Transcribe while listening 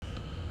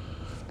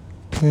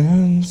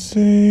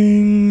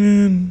Dancing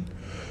in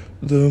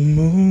the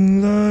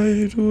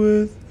moonlight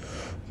with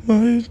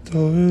my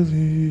darling,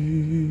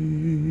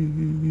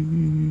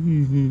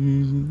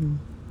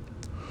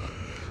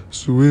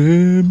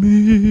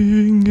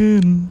 swimming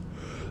in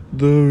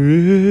the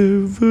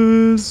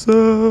rivers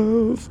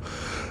of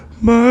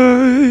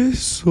my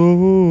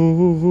soul,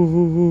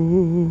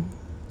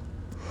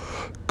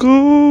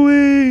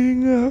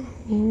 going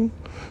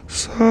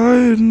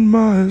outside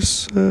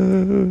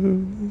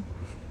myself.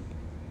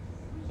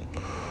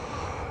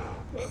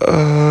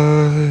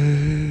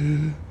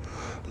 I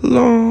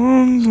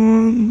longed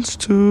once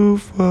to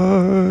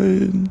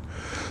find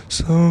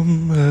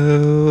some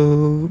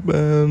help,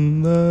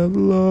 and that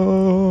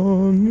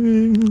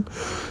longing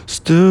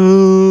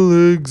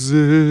still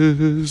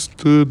exists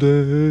today.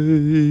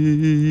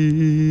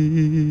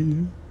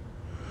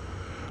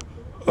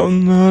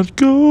 I'm not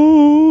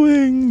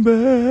going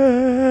back.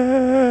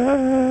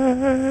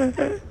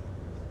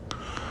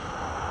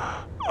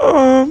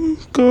 I'm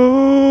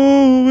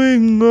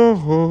going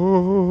on.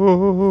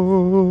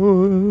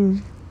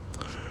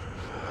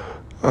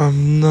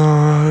 I'm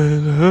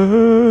not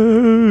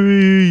hurrying.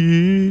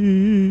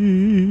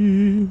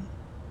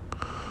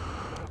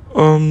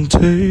 I'm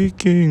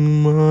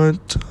taking my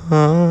time.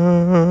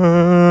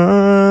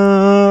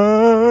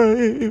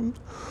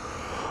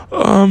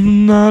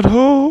 I'm not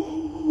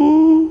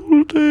holding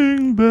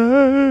back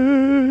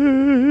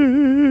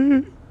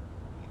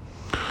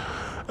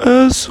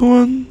as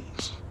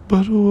once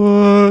but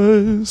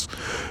was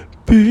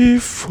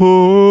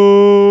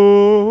before.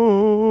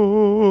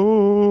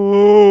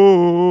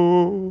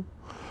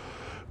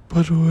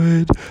 But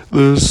wait,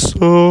 there's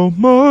so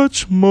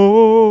much more.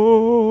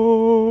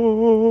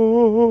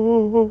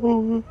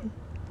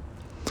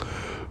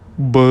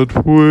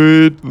 But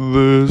wait,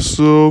 there's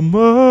so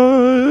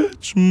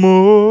much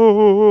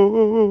more.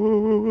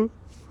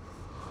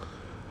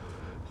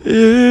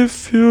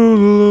 If you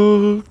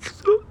look,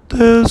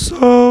 there's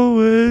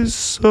always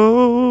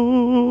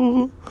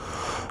so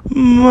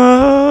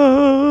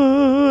much